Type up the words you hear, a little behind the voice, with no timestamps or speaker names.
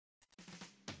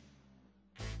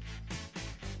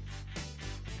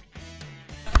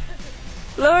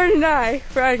Lauren and I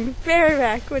run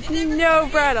bareback with no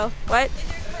bridle. What?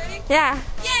 Yeah.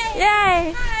 Yay!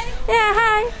 Yay! Hi! Yeah,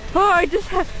 hi! Oh, I just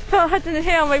fell Hudson and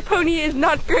Hale. My pony is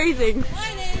not grazing.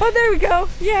 Oh, there we go.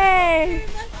 Yay!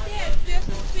 We have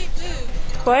some sweet moves.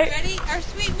 What? Ready? Our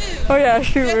sweet moves. Oh yeah,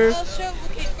 sweet moves.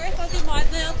 Okay, first I'll do mine,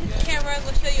 then I'll take the camera and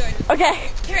we'll show yours. Okay.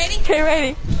 Okay, ready? Okay,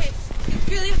 ready. Okay, it's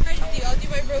really hard to do. I'll do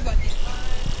my robot dance.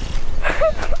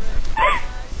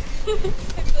 I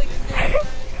feel like a nerd.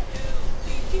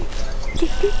 Your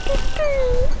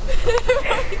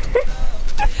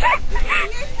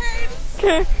turn.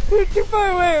 Okay, you're too far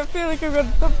away. I feel like I'm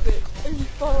gonna bump it. I'm just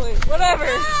falling. Whatever.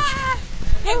 Ah!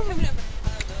 Hey, I'm coming over.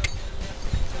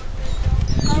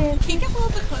 Can you get a little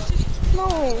bit closer? No.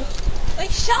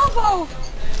 Like Shalvo!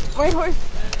 My horse.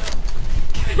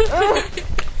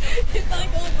 It's not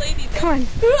like old lady. Come on.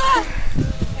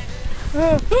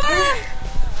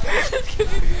 Just give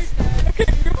me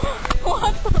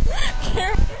what the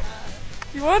camera?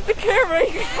 You want the camera?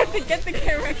 You have to get the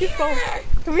camera.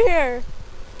 Come here.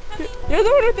 You're the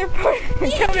one with your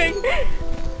pony. Coming.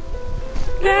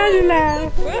 La la la.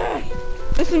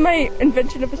 This is my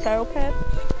invention of a saddle pad.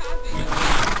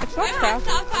 It's not crap.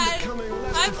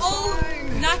 I'm old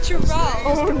natural.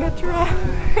 Oh, natural.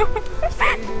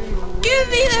 Give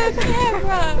me the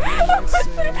camera!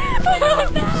 Oh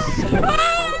no!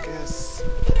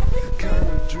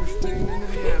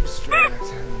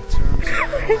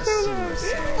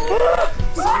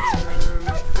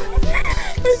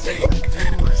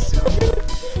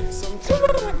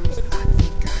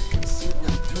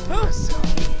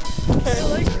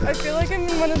 I feel like I'm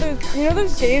in one of those, you know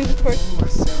those games where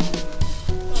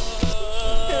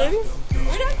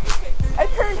I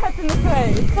turned Hudson this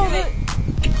way. It's called it.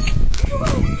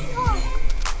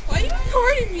 Why are you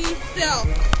recording me still?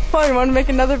 Oh, you want to make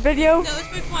another video? No,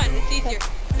 let's make one. It's easier.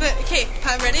 But, okay,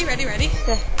 ready?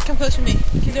 Yeah. Come close to me.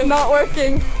 Not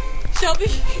working. Shelby.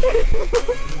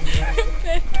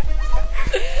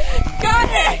 Got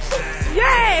it!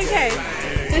 Yay! Okay.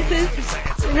 This is...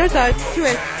 No, sorry. Too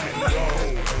late.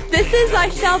 This is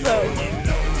like Shelbo.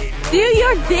 Do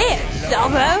your dance,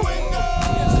 Shelbo.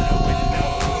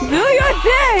 Do your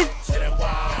dance!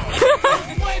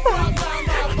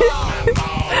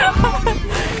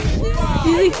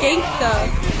 He's a gangsta.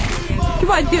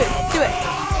 Come on, do it. Do it.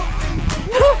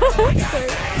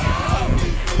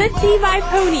 Let's see my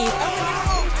pony.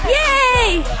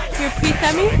 Yay! You're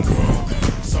pre-semi?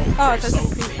 Oh, that's a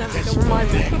pre-semi. Don't remind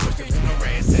me.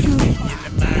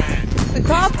 It's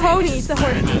not a pony, it's a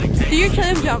horse. Do your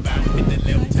chin jump.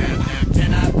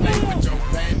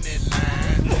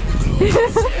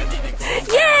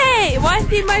 Yay! Want to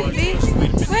see my feet?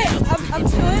 Wait, I'm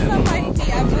showing on my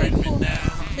feet. I'm really cool.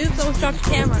 Oops, don't stop the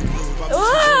camera.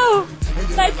 Whoa!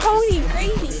 My pony,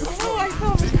 crazy. Oh, I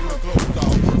saw it.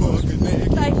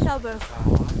 Nice Shelbo.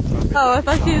 Oh, I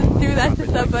thought you do that to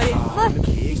somebody. Look,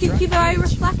 you can see my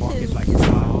reflection.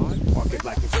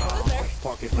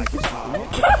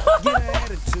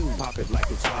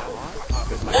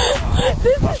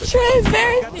 This is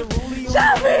transparency.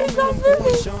 Stop moving.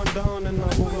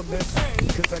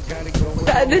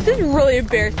 This is really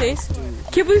embarrassing.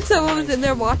 Can't believe someone was in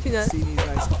there watching us.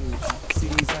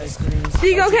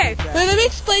 Okay, let me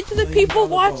explain to the people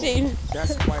watching.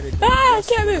 Ah,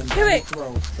 can't move. Come here.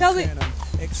 Tell me.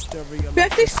 We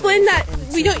have to explain that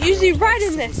we don't usually ride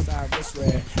in this.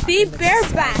 See,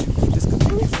 bareback.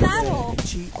 No saddle.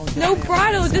 No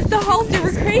bridle, just the halter.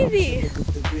 We're crazy.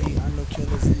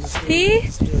 See,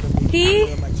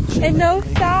 and no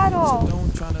saddle.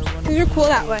 You're cool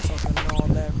that way.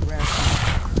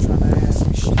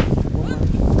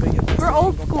 We're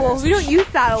old school. We don't use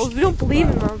saddles. We don't believe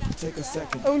in them.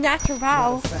 Oh,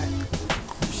 natural.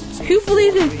 Who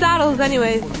believes in saddles,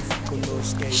 anyways?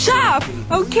 Shop!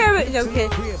 Oh, carrot. Okay.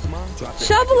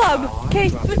 Shovel up. Okay,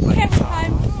 switch camera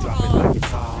time.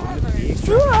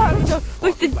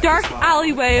 Like the dark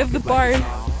alleyway of the barn.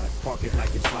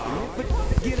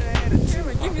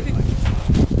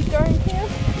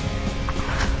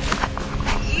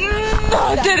 Oh,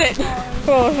 I did it!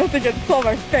 Oh, I have to get all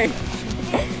my face.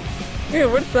 Ew,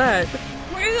 what's that?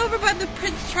 We're over by the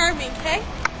Prince Charming, okay?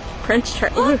 Prince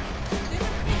Charming.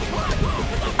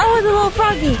 Oh, it's a little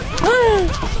froggy.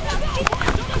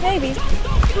 Baby.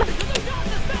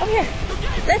 Come here.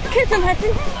 Let's kiss him,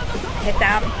 Hudson. Kiss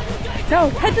him. No,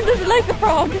 Hudson doesn't like the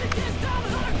frog.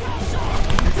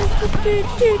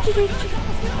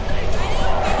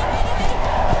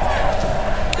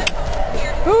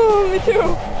 Oh, me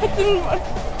too. Hudson.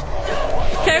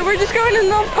 Okay, we're just going in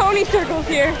little pony circles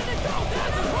here.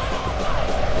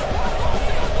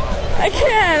 I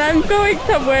can't. I'm going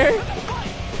somewhere.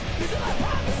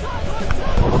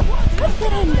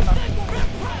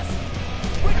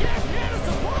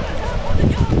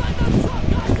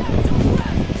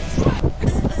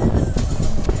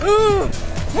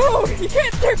 No, you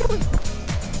can't circle.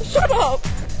 Shut up.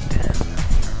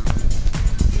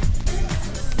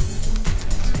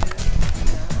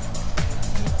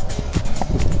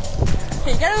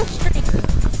 Okay, get on the street.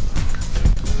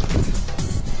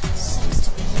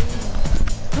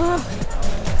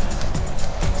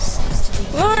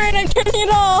 Lauren, I'm turning it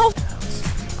off.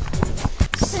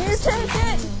 Can you take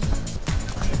it?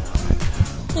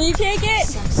 Can you take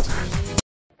it?